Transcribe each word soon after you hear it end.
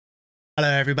Hello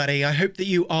everybody, I hope that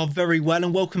you are very well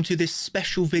and welcome to this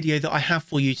special video that I have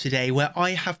for you today where I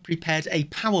have prepared a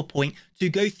PowerPoint to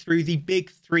go through the big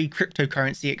three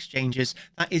cryptocurrency exchanges,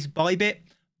 that is Bybit,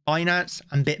 Binance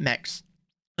and Bitmex.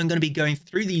 I'm going to be going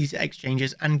through these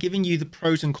exchanges and giving you the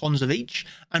pros and cons of each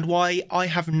and why I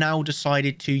have now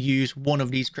decided to use one of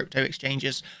these crypto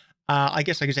exchanges. I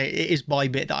guess I could say it is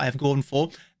Bybit that I have gone for.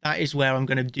 That is where I'm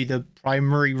going to do the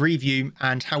primary review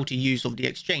and how to use of the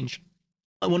exchange.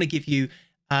 I want to give you,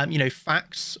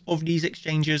 facts of these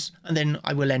exchanges, and then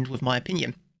I will end with my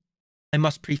opinion. I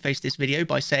must preface this video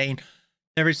by saying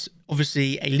there is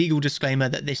obviously a legal disclaimer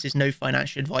that this is no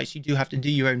financial advice. You do have to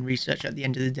do your own research at the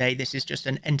end of the day. This is just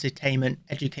an entertainment,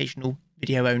 educational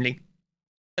video only.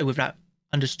 So with that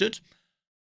understood,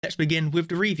 let's begin with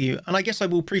the review. And I guess I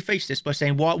will preface this by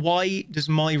saying why is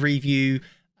my review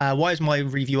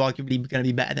arguably going to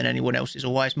be better than anyone else's,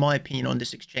 or why is my opinion on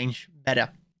this exchange better?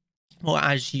 Well,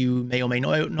 as you may or may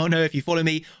not know if you follow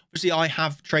me, obviously I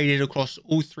have traded across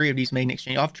all three of these main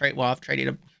exchanges. I've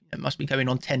traded, it must be going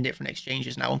on 10 different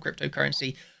exchanges now on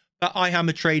cryptocurrency. But I am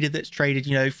a trader that's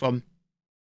traded, from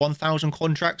 1,000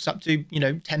 contracts up to,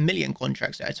 10 million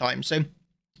contracts at a time. So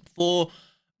for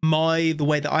the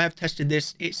way that I have tested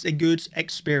this, it's a good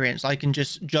experience. I can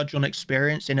just judge on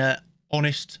experience in a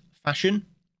honest fashion,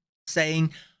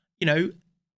 saying,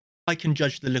 I can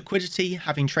judge the liquidity,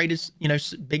 having traded,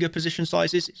 bigger position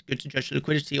sizes. It's good to judge the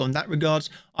liquidity on that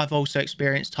regards. I've also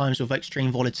experienced times of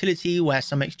extreme volatility where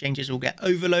some exchanges will get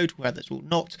overload, where others will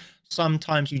not.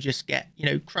 Sometimes you just get,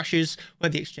 crashes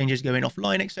where the exchange is going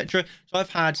offline, etc. So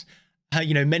I've had,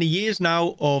 many years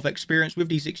now of experience with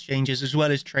these exchanges, as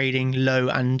well as trading low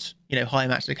and, high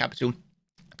amounts of capital.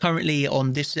 Currently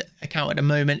on this account at the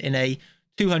moment in a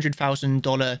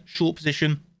 $200,000 short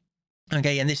position.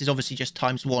 Okay, and this is obviously just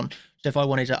times one. So if I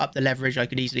wanted to up the leverage, I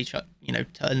could easily,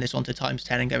 turn this onto times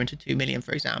 10 and go into 2 million,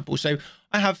 for example. So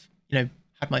I have, had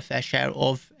my fair share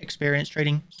of experience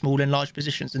trading small and large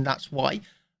positions. And that's why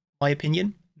my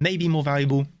opinion may be more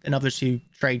valuable than others who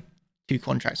trade 2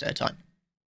 contracts at a time.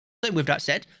 So with that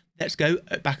said, let's go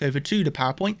back over to the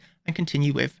PowerPoint and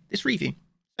continue with this review.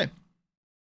 So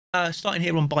starting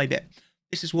here on Bybit,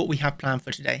 this is what we have planned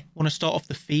for today. I want to start off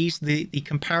the fees, the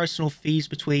comparison of fees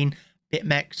between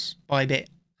Bitmex, Bybit,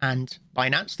 and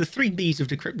Binance. The 3 Bs of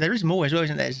the crypto. There is more as well,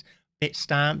 isn't there? There's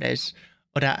Bitstamp, there's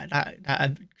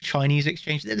that Chinese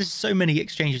exchange. There's so many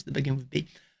exchanges that begin with B.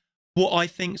 What I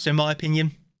think, so my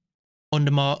opinion on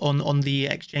the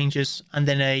exchanges, and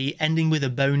then a ending with a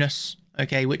bonus,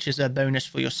 okay, which is a bonus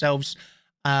for yourselves,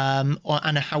 and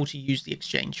a how to use the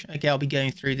exchange. Okay, I'll be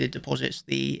going through the deposits,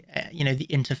 the the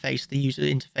interface, the user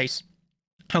interface,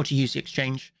 how to use the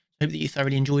exchange. I hope that you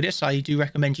thoroughly enjoy this. I do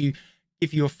recommend you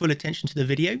give your full attention to the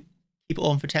video, keep it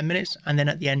on for 10 minutes, and then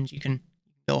at the end you can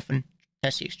go off and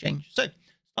test the exchange. So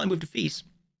starting with the fees.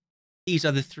 These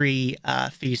are the 3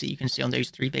 fees that you can see on those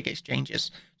 3 big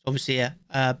exchanges. So obviously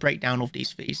a breakdown of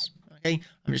these fees. Okay,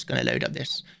 I'm just going to load up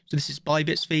this. So this is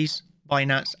Bybit's fees,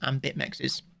 Binance, and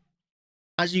Bitmex's.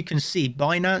 As you can see,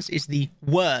 Binance is the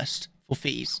worst for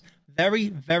fees. Very,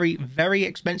 very, very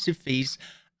expensive fees.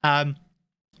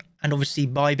 And obviously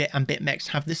Bybit and Bitmex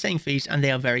have the same fees and they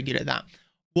are very good at that.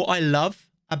 What I love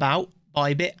about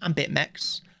Bybit and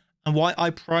Bitmex and why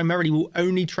I primarily will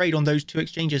only trade on those 2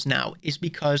 exchanges now is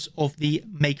because of the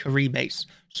maker rebates.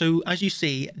 So as you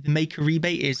see, the maker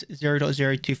rebate is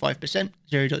 0.025%,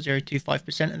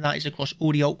 0.025%, and that is across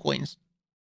all the altcoins.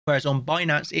 Whereas on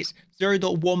Binance, it's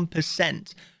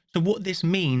 0.1%. So what this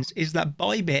means is that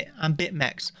Bybit and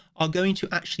Bitmex are going to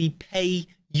actually pay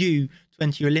you to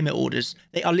enter your limit orders.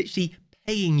 They are literally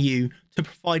paying you to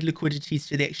provide liquidity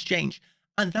to the exchange.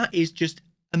 And that is just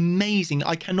amazing.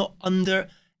 I cannot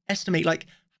underestimate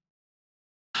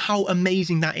how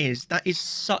amazing that is. That is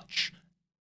such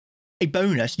a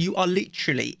bonus. You are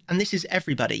literally, and this is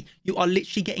everybody, you are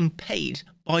literally getting paid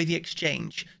by the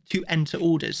exchange to enter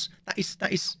orders. That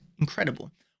is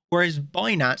incredible. Whereas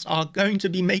Binance are going to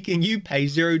be making you pay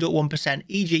 0.1%,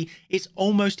 e.g. it's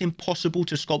almost impossible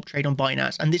to scalp trade on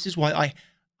Binance. And this is why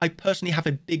I personally have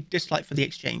a big dislike for the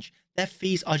exchange. Their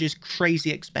fees are just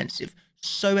crazy expensive.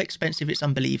 So expensive, it's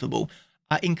unbelievable.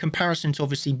 In comparison to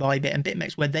obviously Bybit and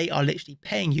Bitmex, where they are literally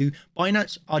paying you,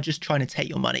 Binance are just trying to take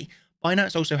your money.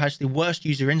 Binance also has the worst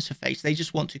user interface. They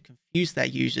just want to confuse their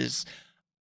users.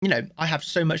 I have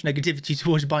so much negativity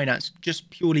towards Binance just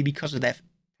purely because of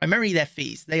primarily their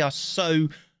fees. They are so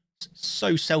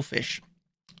selfish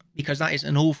because that is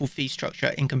an awful fee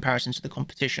structure in comparison to the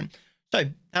competition. So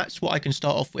that's what I can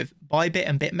start off with. Bybit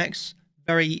and Bitmex,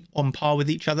 very on par with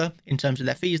each other in terms of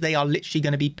their fees. They are literally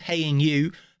going to be paying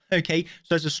you. Okay,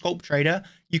 so as a scalp trader,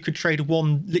 you could trade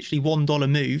literally $1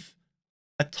 move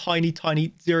a tiny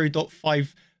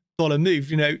 0.5 dollar move.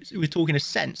 You know, we're talking a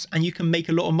cents, and you can make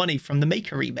a lot of money from the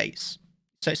maker rebates.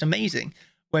 So it's amazing.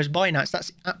 Whereas Binance,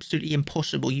 that's absolutely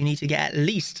impossible. You need to get at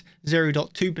least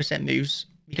 0.2% moves,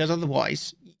 because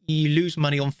otherwise you lose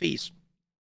money on fees.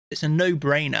 It's a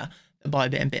no-brainer that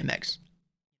Bybit and Bitmex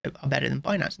are better than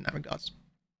Binance in that regards.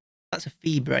 That's a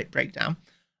fee breakdown.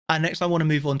 Next, I want to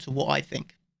move on to what I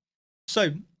think.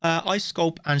 So I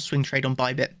scalp and swing trade on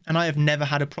Bybit, and I have never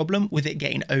had a problem with it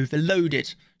getting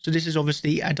overloaded. So this is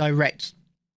obviously a direct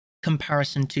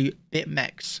comparison to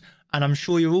Bitmex. And I'm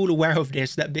sure you're all aware of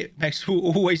this, that Bitmex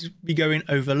will always be going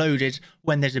overloaded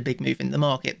when there's a big move in the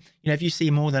market. You know, if you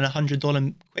see more than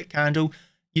 $100 quick candle,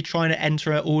 you're trying to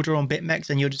enter an order on Bitmex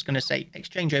and you're just going to say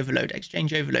exchange overload,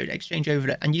 exchange overload, exchange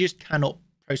overload, and you just cannot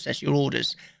process your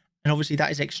orders. And obviously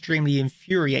that is extremely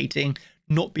infuriating,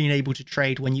 not being able to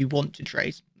trade when you want to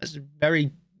trade.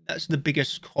 That's the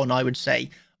biggest con, I would say,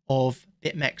 of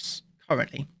Bitmex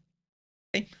currently.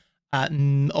 Okay.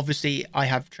 Obviously I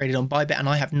have traded on Bybit and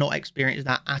I have not experienced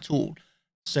that at all.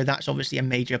 So that's obviously a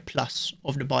major plus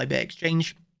of the Bybit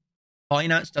exchange.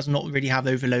 Binance does not really have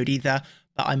overload either,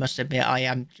 but I must admit I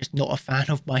am just not a fan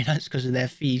of Binance because of their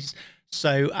fees.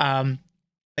 So,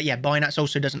 but yeah, Binance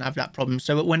also doesn't have that problem.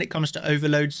 So when it comes to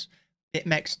overloads,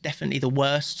 Bitmex definitely the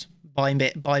worst.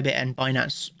 Bybit and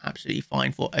Binance absolutely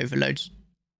fine for overloads.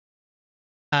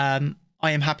 I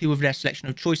am happy with their selection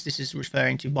of choice. This is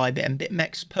referring to Bybit and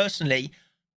Bitmex. Personally,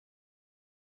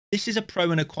 this is a pro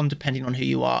and a con depending on who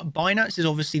you are. Binance is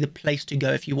obviously the place to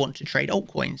go if you want to trade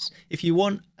altcoins. If you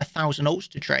want 1,000 alts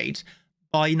to trade,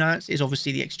 Binance is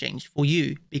obviously the exchange for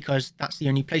you, because that's the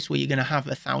only place where you're going to have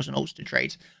 1,000 alts to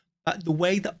trade. But the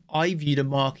way that I view the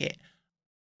market,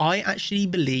 I actually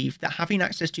believe that having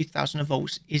access to 1,000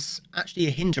 alts is actually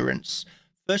a hindrance.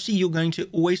 Firstly, you're going to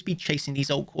always be chasing these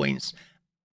altcoins.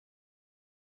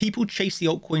 People chase the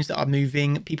altcoins that are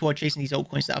moving. People are chasing these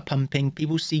altcoins that are pumping.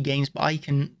 People see gains, but I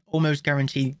can almost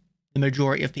guarantee the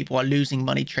majority of people are losing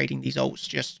money trading these alts,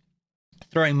 just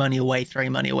throwing money away,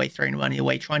 throwing money away, throwing money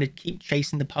away, trying to keep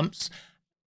chasing the pumps.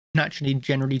 Naturally,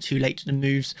 generally too late to the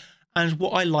moves. And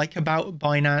what I like about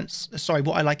what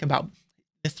I like about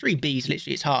the three Bs,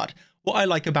 literally, it's hard. What I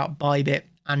like about Bybit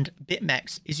and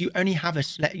Bitmex is you only have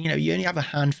a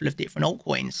handful of different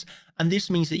altcoins, and this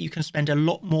means that you can spend a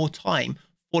lot more time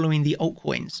following the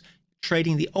altcoins,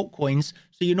 trading the altcoins,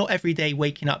 so you're not every day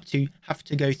waking up to have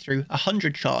to go through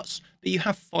 100 charts, but you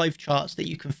have 5 charts that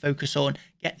you can focus on,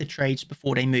 get the trades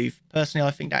before they move. Personally,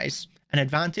 I think that is an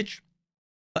advantage,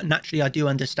 but naturally I do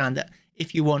understand that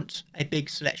if you want a big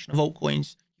selection of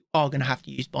altcoins, you are going to have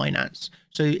to use Binance.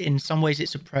 So in some ways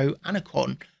it's a pro and a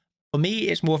con. For me,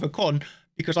 it's more of a con,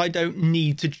 because I don't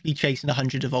need to be chasing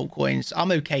 100 of altcoins.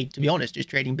 I'm okay, to be honest, just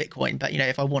trading Bitcoin. But, you know,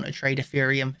 if I want to trade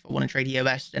Ethereum, if I want to trade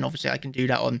EOS, then obviously I can do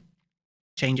that on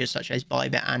exchanges such as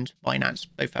Bybit and Binance.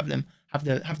 Both have them, have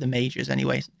the majors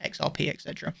anyway, XRP,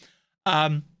 etc.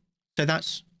 So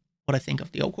that's what I think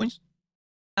of the altcoins.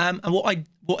 And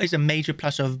what is a major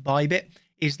plus of Bybit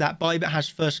is that Bybit has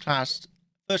first class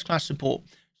support.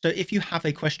 So if you have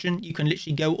a question, you can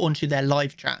literally go onto their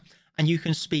live chat and you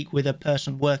can speak with a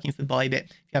person working for Bybit. If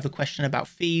you have a question about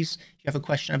fees, if you have a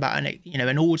question about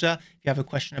an order, if you have a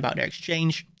question about their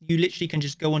exchange, you literally can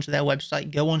just go onto their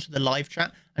website, go onto the live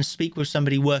chat and speak with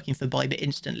somebody working for Bybit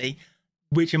instantly,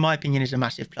 which in my opinion is a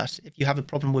massive plus. If you have a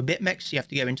problem with Bitmex, you have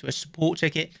to go into a support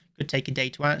ticket, could take a day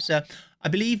to answer. I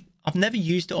believe I've never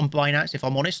used it on Binance, if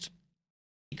I'm honest,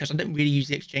 because I don't really use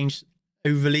the exchange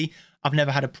overly. I've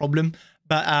never had a problem,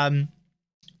 but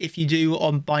if you do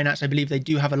on Binance, I believe they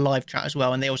do have a live chat as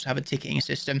well, and they also have a ticketing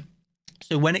system.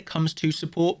 So when it comes to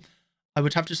support, I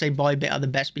would have to say Bybit are the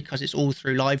best because it's all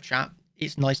through live chat.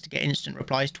 It's nice to get instant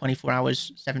replies, 24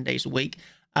 hours, 7 days a week.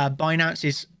 Binance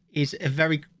is a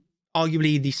very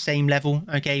arguably the same level,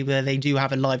 okay, where they do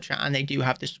have a live chat and they do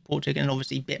have the support ticket, and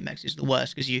obviously Bitmex is the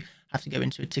worst because you have to go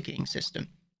into a ticketing system,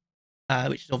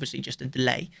 which is obviously just a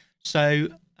delay. So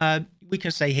we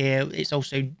can say here it's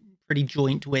also pretty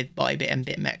joint with Bybit and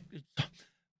Bitmex.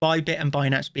 Bybit and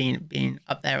Binance being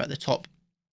up there at the top,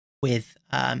 with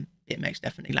Bitmex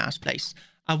definitely last place.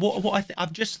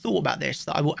 I've just thought about this,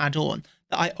 that I will add on,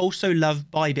 that I also love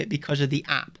Bybit because of the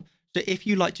app. So if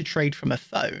you like to trade from a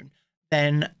phone,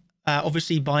 then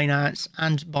obviously Binance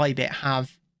and Bybit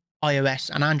have iOS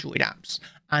and Android apps,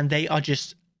 and they are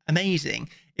just amazing.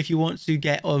 If you want to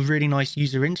get a really nice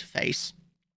user interface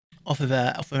off of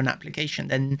an application,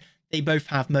 then they both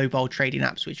have mobile trading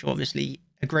apps, which are obviously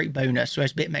a great bonus,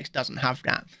 whereas Bitmex doesn't have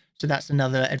that. So that's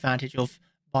another advantage of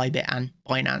Bybit and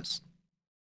Binance.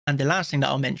 And the last thing that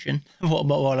I'll mention,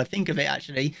 while I think of it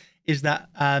actually, is that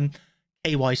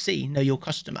KYC, know your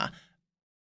customer.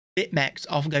 Bitmex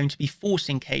are going to be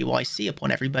forcing KYC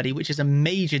upon everybody, which is a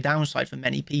major downside for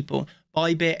many people.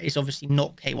 Bybit is obviously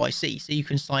not KYC, so you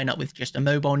can sign up with just a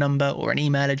mobile number or an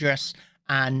email address,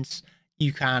 and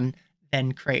you can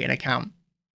then create an account.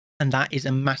 And that is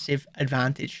a massive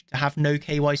advantage. To have no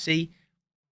KYC,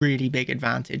 really big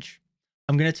advantage.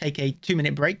 I'm going to take a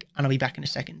 2-minute break and I'll be back in a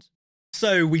second.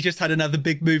 So we just had another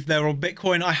big move there on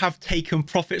Bitcoin. I have taken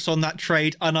profits on that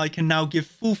trade and I can now give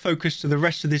full focus to the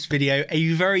rest of this video.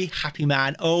 A very happy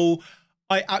man. Oh,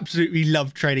 I absolutely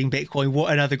love trading Bitcoin.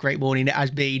 What another great morning it has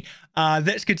been.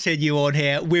 Let's continue on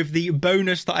here with the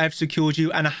bonus that I have secured you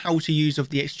and how to use of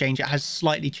the exchange. It has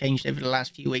slightly changed over the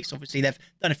last few weeks. Obviously, they've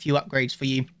done a few upgrades for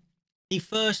you. The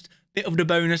first bit of the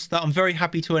bonus that I'm very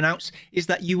happy to announce is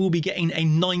that you will be getting a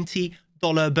 $90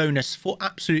 bonus for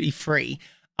absolutely free.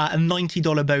 A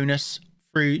 $90 bonus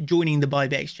through joining the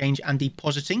Bybit exchange and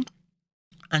depositing.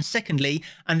 And secondly,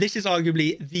 and this is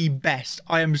arguably the best,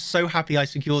 I am so happy I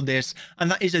secured this, and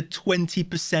that is a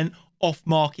 20% off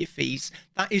market fees.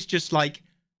 That is just like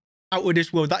out of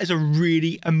this world. That is a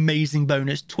really amazing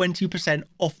bonus, 20%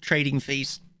 off trading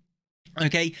fees.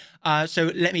 Okay,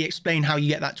 so let me explain how you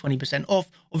get that 20%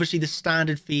 off. Obviously, the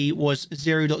standard fee was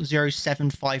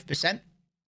 0.075%.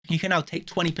 You can now take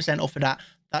 20% off of that.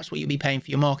 That's what you'll be paying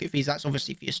for your market fees. That's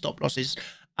obviously for your stop losses.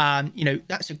 You know,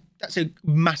 that's a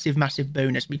massive, massive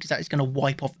bonus because that is going to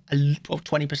wipe off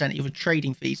 20% of your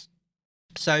trading fees.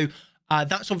 So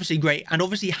that's obviously great. And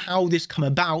obviously how this come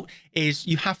about is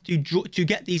you have to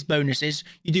get these bonuses,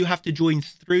 you do have to join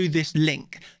through this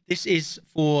link. This is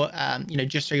for, you know,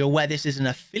 just so you're aware, this is an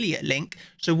affiliate link.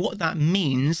 So what that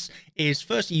means is,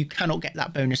 firstly, you cannot get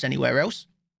that bonus anywhere else.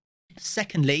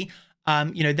 Secondly,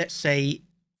 you know, let's say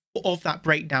of that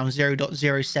breakdown,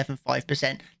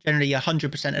 0.075%, generally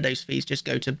 100% of those fees just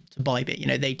go to Bybit. You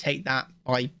know, they take that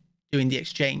by doing the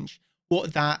exchange.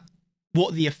 What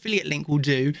the affiliate link will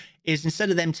do is, instead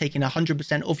of them taking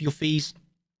 100% of your fees,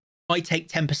 I take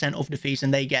 10% of the fees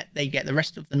and they get the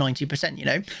rest of the 90%, you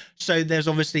know. So there's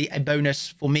obviously a bonus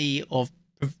for me of,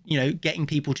 you know, getting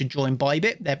people to join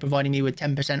Bybit. They're providing me with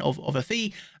 10% of a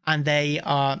fee, and they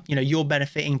are, you know, you're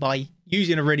benefiting by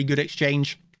using a really good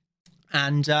exchange.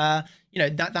 And you know,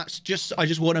 that's just, I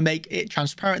just want to make it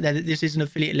transparent there that this is an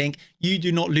affiliate link. You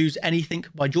do not lose anything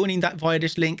by joining that via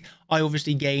this link. I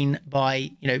obviously gain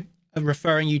by, you know,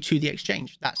 referring you to the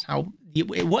exchange. That's how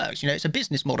it works. You know, it's a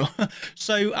business model.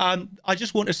 So I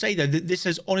just want to say though that this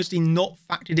has honestly not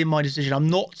factored in my decision. I'm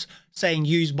not saying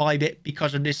use Bybit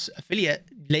because of this affiliate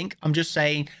link. I'm just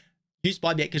saying use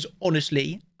Bybit because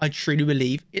honestly, I truly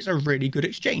believe it's a really good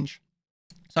exchange.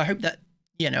 So I hope that,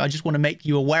 you know, I just want to make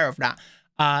you aware of that,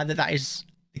 that is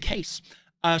the case.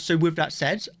 So with that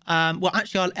said, well,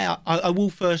 actually, I will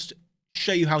first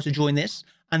show you how to join this,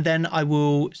 and then I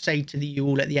will say to you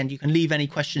all at the end, you can leave any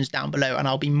questions down below, and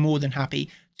I'll be more than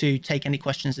happy to take any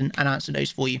questions and answer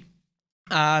those for you.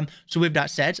 So with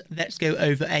that said, let's go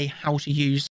over a how to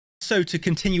use. So to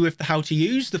continue with the how to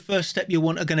use, the first step you're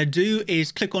going to do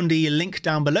is click on the link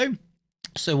down below.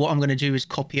 So what I'm going to do is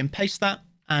copy and paste that.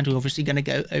 And we're obviously going to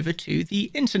go over to the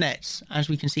internet. As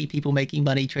we can see, people making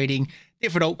money trading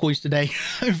different altcoins today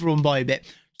over on Bybit.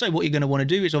 So what you're going to want to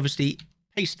do is obviously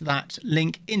paste that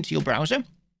link into your browser,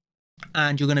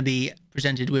 and you're going to be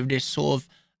presented with this sort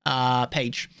of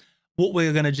page. What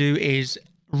we're going to do is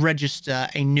register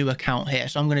a new account here.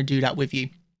 So I'm going to do that with you.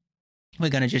 We're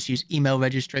going to just use email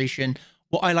registration.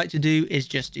 What I like to do is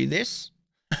just do this.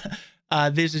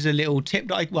 This is a little tip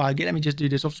that let me just do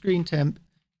this off screen. Temp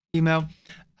email.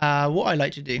 What I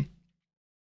like to do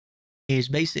is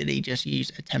basically just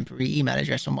use a temporary email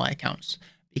address on my accounts,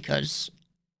 because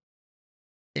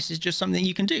this is just something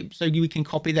you can do. So we can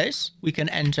copy this, we can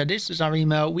enter this as our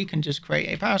email, we can just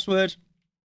create a password.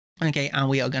 Okay, and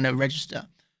we are going to register.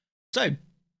 So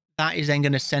that is then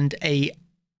going to send a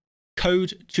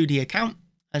code to the account,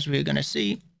 as we're going to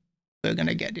see. We're going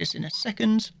to get this in a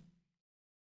second.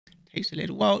 Takes a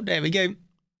little while. There we go.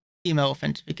 Email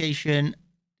authentication.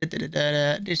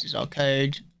 This is our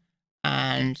code,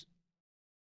 and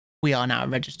we are now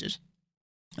registered.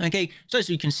 Okay, so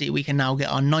as you can see, we can now get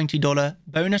our $90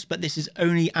 bonus, but this is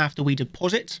only after we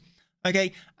deposit.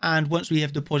 Okay, and once we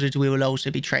have deposited, we will also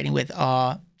be trading with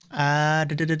our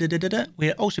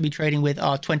we'll also be trading with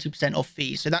our 20% off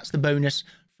fees. So that's the bonus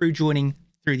through joining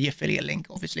through the affiliate link,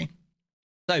 obviously.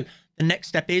 So the next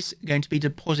step is going to be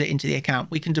deposit into the account.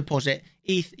 We can deposit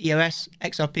ETH, EOS,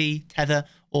 XRP, Tether,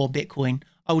 or Bitcoin.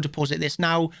 I will deposit this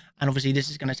now, and obviously this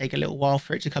is going to take a little while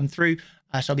for it to come through.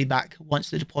 So I'll be back once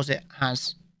the deposit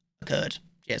has occurred.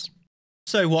 Cheers.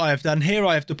 So what I have done here,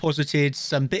 I have deposited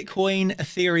some Bitcoin,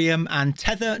 Ethereum, and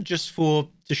Tether just to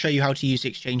show you how to use the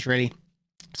exchange, really.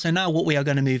 So now what we are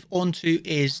going to move on to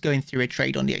is going through a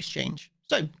trade on the exchange.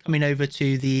 So coming over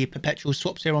to the perpetual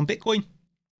swaps here on Bitcoin,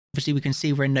 obviously we can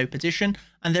see we're in no position,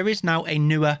 and there is now a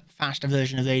newer, faster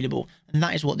version available. And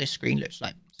that is what this screen looks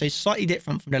like. So it's slightly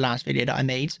different from the last video that I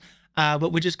made,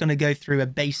 but we're just going to go through a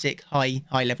basic high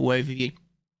level overview.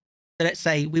 So let's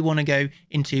say we want to go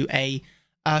into a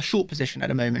short position at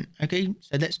the moment. Okay,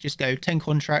 so let's just go 10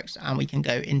 contracts and we can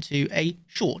go into a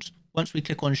short. Once we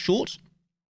click on short,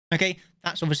 okay,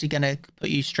 that's obviously going to put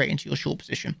you straight into your short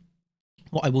position.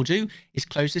 What I will do is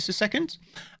close this a second.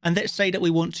 And let's say that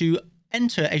we want to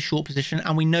enter a short position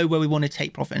and we know where we want to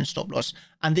take profit and stop loss.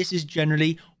 And this is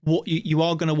generally what you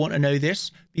are going to want to know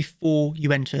this before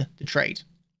you enter the trade.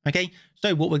 Okay,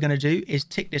 so what we're going to do is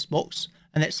tick this box.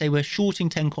 And let's say we're shorting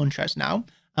 10 contracts now,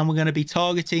 and we're going to be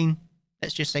targeting,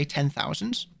 let's just say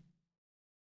 10,000.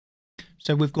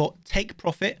 So we've got take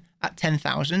profit at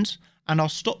 10,000, and our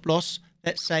stop loss,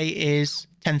 let's say, is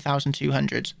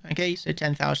 10,200. Okay, so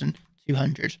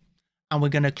 10,200. And we're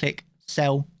going to click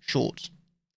sell short.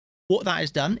 What that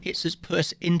has done, it's just put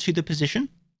us into the position.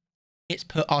 It's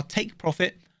put our take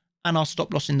profit and our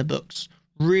stop loss in the books.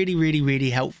 Really, really, really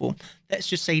helpful. Let's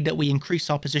just say that we increase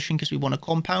our position because we want to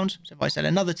compound. So if I said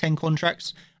another 10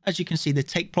 contracts, as you can see, the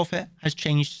take profit has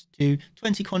changed to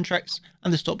 20 contracts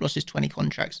and the stop loss is 20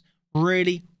 contracts.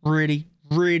 Really, really,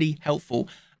 really helpful.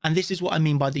 And this is what I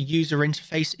mean by the user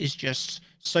interface is just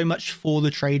so much for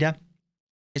the trader.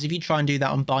 Because if you try and do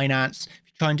that on Binance, if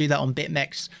you try and do that on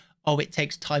Bitmex, oh, it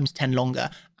takes times 10 longer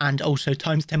and also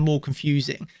times 10 more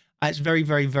confusing. It's very,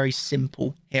 very, very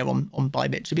simple here on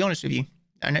Bybit, to be honest with you.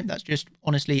 I know that's just,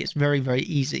 honestly, it's very, very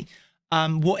easy.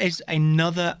 What is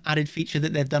another added feature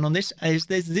that they've done on this is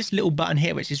there's this little button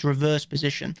here, which is reverse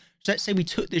position. So let's say we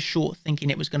took this short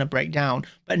thinking it was going to break down,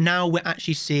 but now we're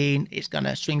actually seeing it's going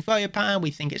to swing failure pattern.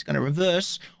 We think it's going to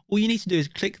reverse. All you need to do is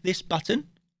click this button,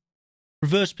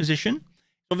 reverse position.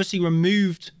 Obviously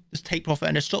removed the take profit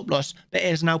and the stop loss, but it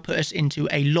has now put us into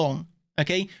a long.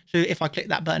 Okay, so if I click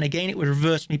that button again, it would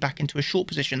reverse me back into a short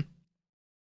position.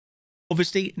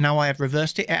 Obviously, now I have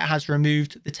reversed it. It has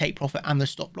removed the take profit and the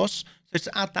stop loss. So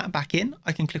to add that back in,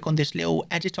 I can click on this little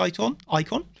edit icon. I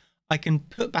can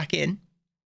put back in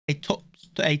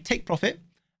a take profit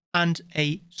and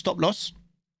a stop loss.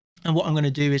 And what I'm going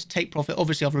to do is take profit.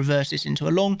 Obviously, I've reversed this into a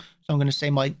long. So I'm going to say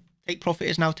my take profit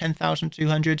is now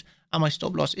 10,200 and my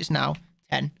stop loss is now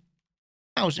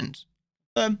 10,000.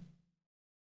 And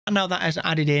now that has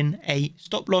added in a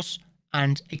stop loss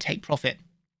and a take profit.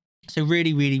 So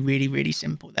really, really, really, really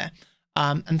simple there.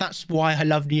 And that's why I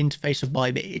love the interface of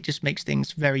Bybit. It just makes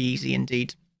things very easy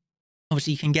indeed.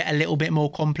 Obviously, you can get a little bit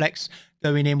more complex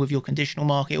going in with your conditional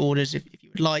market orders if you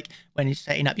would like, when you're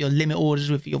setting up your limit orders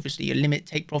with obviously your limit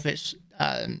take profits.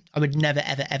 I would never,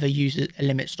 ever, ever use a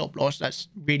limit stop loss. That's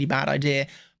a really bad idea.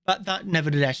 But that,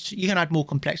 nevertheless, you can add more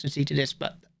complexity to this,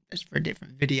 but that's for a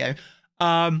different video.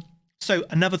 So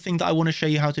another thing that I want to show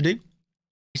you how to do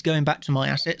is going back to my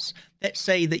assets. Let's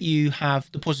say that you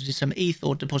have deposited some ETH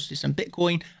or deposited some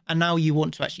Bitcoin, and now you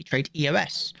want to actually trade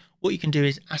EOS. What you can do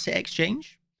is asset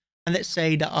exchange. And let's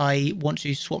say that I want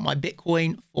to swap my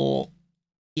Bitcoin for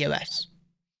EOS.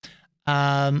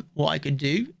 What I could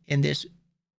do in this,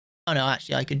 oh no,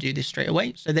 actually I could do this straight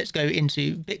away. So let's go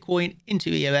into Bitcoin, into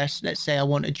EOS. Let's say I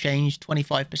want to change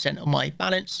 25% of my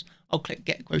balance. I'll click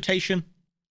get quotation.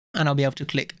 And I'll be able to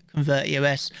click convert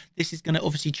EOS. This is going to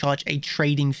obviously charge a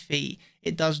trading fee.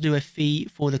 It does do a fee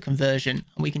for the conversion.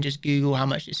 And we can just Google how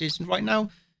much this is right now.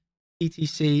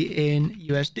 BTC in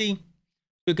USD.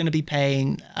 We're going to be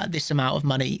paying this amount of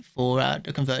money for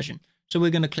the conversion. So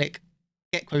we're going to click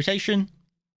get quotation,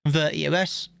 convert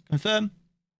EOS, confirm.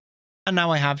 And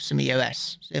now I have some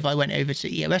EOS. So if I went over to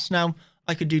EOS now,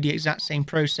 I could do the exact same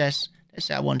process. Let's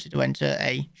say I wanted to enter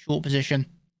a short position.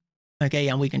 Okay,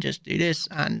 and we can just do this,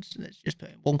 and let's just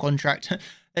put in one contract.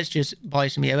 Let's just buy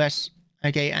some EOS.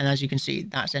 Okay, and as you can see,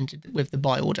 that's entered with the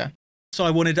buy order. So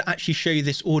I wanted to actually show you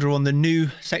this order on the new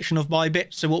section of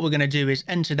Bybit. So what we're going to do is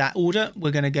enter that order. We're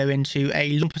going to go into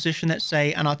a long position, let's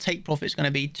say, and our take profit is going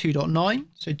to be 2.9.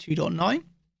 So 2.9.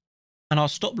 And our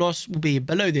stop loss will be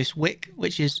below this wick,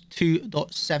 which is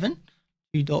 2.7.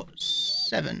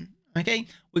 2.7. Okay,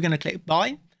 we're going to click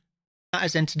buy. That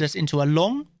has entered us into a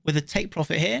long with a take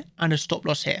profit here and a stop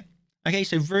loss here. Okay,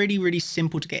 so really, really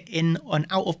simple to get in and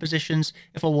out of positions.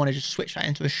 If I wanted to switch that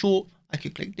into a short, I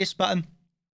could click this button.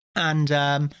 And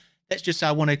let's just say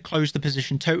I want to close the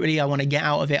position totally. I want to get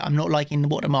out of it. I'm not liking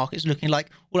what the market's looking like.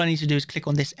 All I need to do is click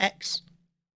on this X.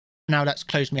 Now that's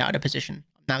closed me out of the position.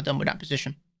 I'm now done with that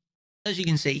position. As you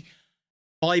can see,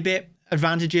 Bybit,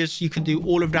 advantages. You can do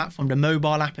all of that from the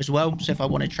mobile app as well. So if I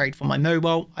want to trade from my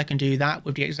mobile, I can do that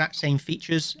with the exact same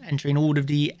features, entering all of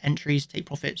the entries, take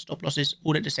profits, stop losses,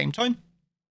 all at the same time.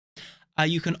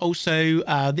 You can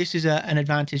also, this is an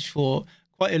advantage for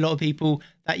quite a lot of people,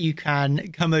 that you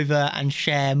can come over and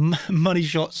share money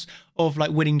shots of like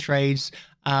winning trades.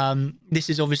 This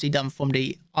is obviously done from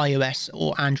the iOS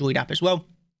or Android app as well.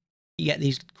 You get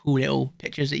these cool little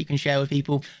pictures that you can share with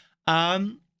people.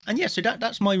 And yeah, so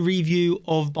that's my review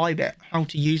of Bybit, how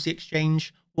to use the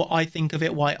exchange, what I think of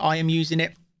it, why I am using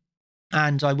it.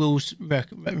 And I will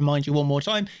remind you one more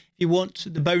time, if you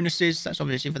want the bonuses, that's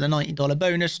obviously for the $90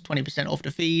 bonus, 20% off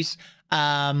the fees,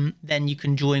 then you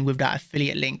can join with that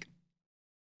affiliate link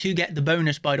to get the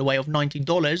bonus, by the way, of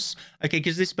 $90. Okay,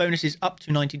 because this bonus is up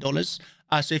to $90.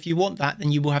 So if you want that,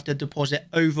 then you will have to deposit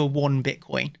over 1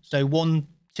 Bitcoin. So 1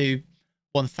 to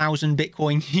 1,000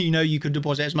 Bitcoin, you could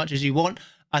deposit as much as you want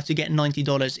to get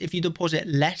 $90. If you deposit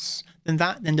less than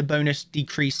that, then the bonus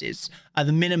decreases.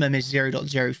 The minimum is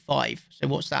 0.05. So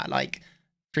what's that, like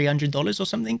 $300 or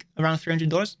something? Around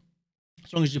 $300?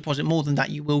 As long as you deposit more than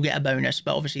that, you will get a bonus.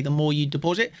 But obviously, the more you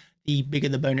deposit, the bigger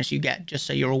the bonus you get, just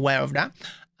so you're aware of that.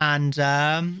 And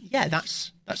yeah,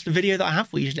 that's the video that I have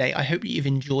for you today. I hope that you've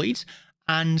enjoyed.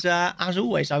 And as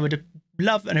always, I would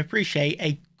love and appreciate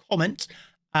a comment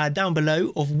down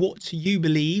below of what you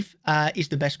believe is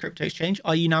the best crypto exchange.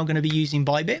 Are you now going to be using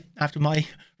Bybit after my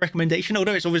recommendation?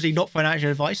 Although it's obviously not financial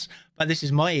advice, but this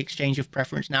is my exchange of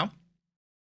preference now.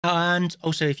 And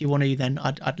also, if you want to, then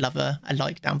I'd love a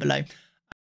like down below.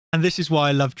 And this is why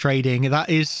I love trading. That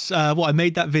is what I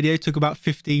made that video. Took about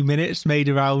 15 minutes, made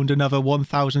around another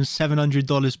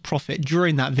 $1,700 profit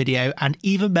during that video. And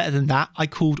even better than that, I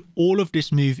called all of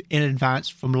this move in advance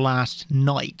from last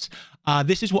night.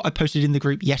 This is what I posted in the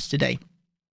group yesterday.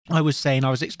 I was saying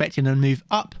I was expecting a move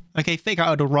up, okay, fake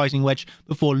out of the rising wedge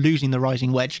before losing the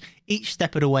rising wedge. Each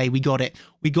step of the way, we got it.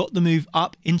 We got the move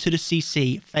up into the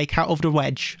CC, fake out of the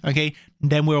wedge, okay?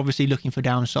 And then we're obviously looking for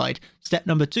downside. Step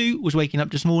number 2 was waking up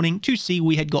this morning to see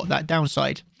we had got that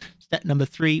downside. Step number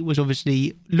 3 was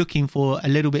obviously looking for a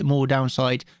little bit more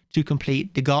downside to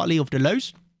complete the Gartley of the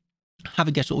lows. Have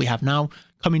a guess what we have now,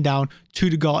 coming down to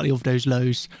the Gartley of those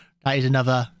lows. That is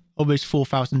another almost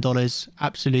 $4,000,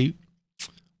 absolute,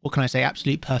 what can I say,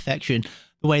 absolute perfection.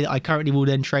 The way that I currently will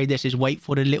then trade this is wait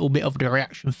for a little bit of the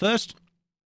reaction first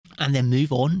and then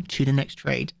move on to the next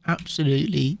trade.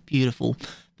 Absolutely beautiful.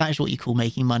 That is what you call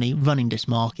making money, running this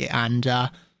market. And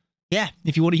yeah,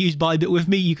 if you want to use Bybit with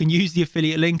me, you can use the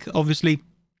affiliate link. Obviously,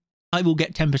 I will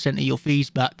get 10% of your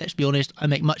fees, but let's be honest, I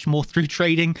make much more through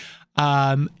trading.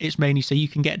 It's mainly so you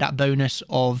can get that bonus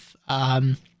of,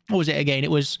 what was it again? It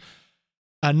was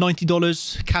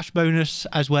 $90 cash bonus,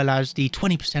 as well as the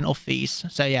 20% off fees.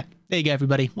 So yeah, there you go,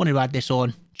 everybody. Wanted to add this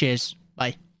on. Cheers.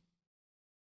 Bye.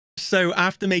 So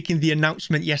after making the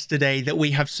announcement yesterday that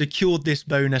we have secured this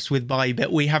bonus with Bybit,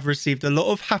 we have received a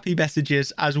lot of happy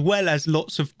messages as well as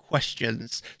lots of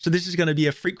questions. So this is going to be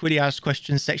a frequently asked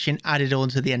questions section added on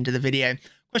to the end of the video.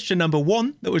 Question number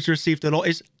 1 that was received a lot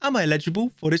is, am I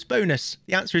eligible for this bonus?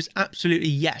 The answer is absolutely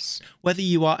yes. Whether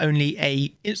you are only a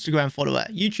Instagram follower,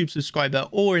 YouTube subscriber,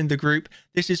 or in the group,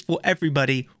 this is for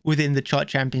everybody within the Chart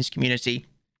Champions community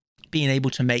being able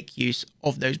to make use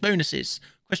of those bonuses.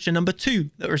 Question number 2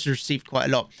 that was received quite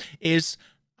a lot is,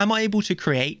 am I able to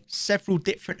create several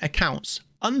different accounts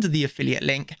under the affiliate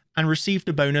link and receive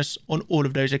the bonus on all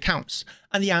of those accounts?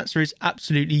 And the answer is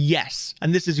absolutely yes.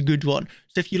 And this is a good one.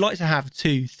 So if you like to have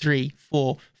 2, 3,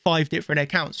 4, 5 different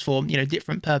accounts for,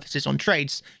 different purposes on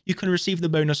trades, you can receive the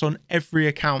bonus on every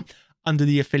account under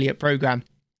the affiliate program,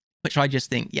 which I just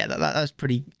think, yeah, that's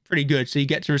pretty good. So you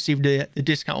get to receive the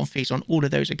discount on fees on all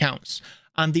of those accounts.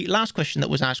 And the last question that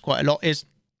was asked quite a lot is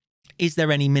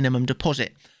there any minimum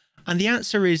deposit? And the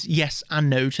answer is yes and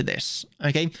no to this.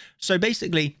 Okay, so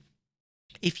basically,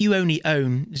 if you only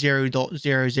own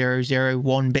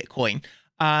 0.0001 Bitcoin,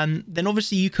 then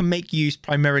obviously you can make use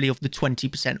primarily of the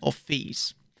 20% off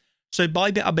fees. So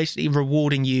Bybit are basically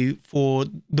rewarding you for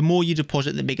the more you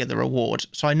deposit, the bigger the reward.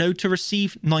 So I know to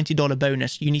receive $90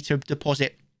 bonus, you need to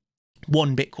deposit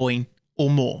 1 Bitcoin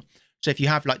or more. So if you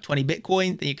have like 20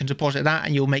 Bitcoin, then you can deposit that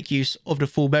and you'll make use of the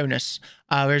full bonus.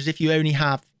 Whereas if you only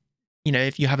have,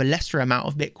 if you have a lesser amount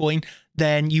of Bitcoin,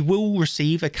 then you will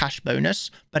receive a cash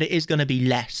bonus, but it is going to be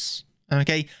less.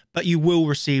 Okay, but you will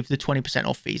receive the 20%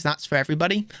 off fees. That's for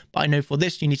everybody. But I know for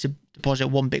this, you need to deposit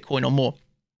 1 Bitcoin or more.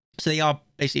 So they are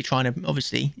basically trying to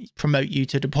obviously promote you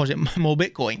to deposit more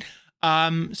Bitcoin.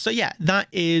 So yeah, that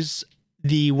is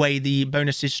the way the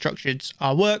bonuses structured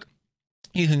work.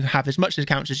 You can have as much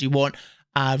accounts as you want.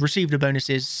 receive the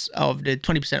bonuses of the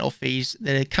 20% off fees.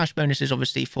 The cash bonuses,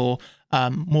 obviously, for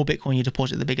more Bitcoin you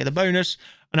deposit, the bigger the bonus,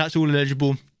 and that's all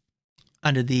eligible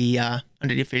under the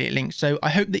affiliate link. So I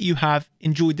hope that you have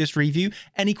enjoyed this review.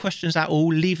 Any questions at all,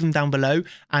 leave them down below,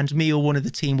 and me or one of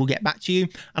the team will get back to you.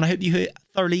 And I hope you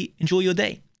thoroughly enjoy your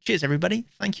day. Cheers, everybody.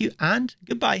 Thank you, and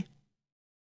goodbye.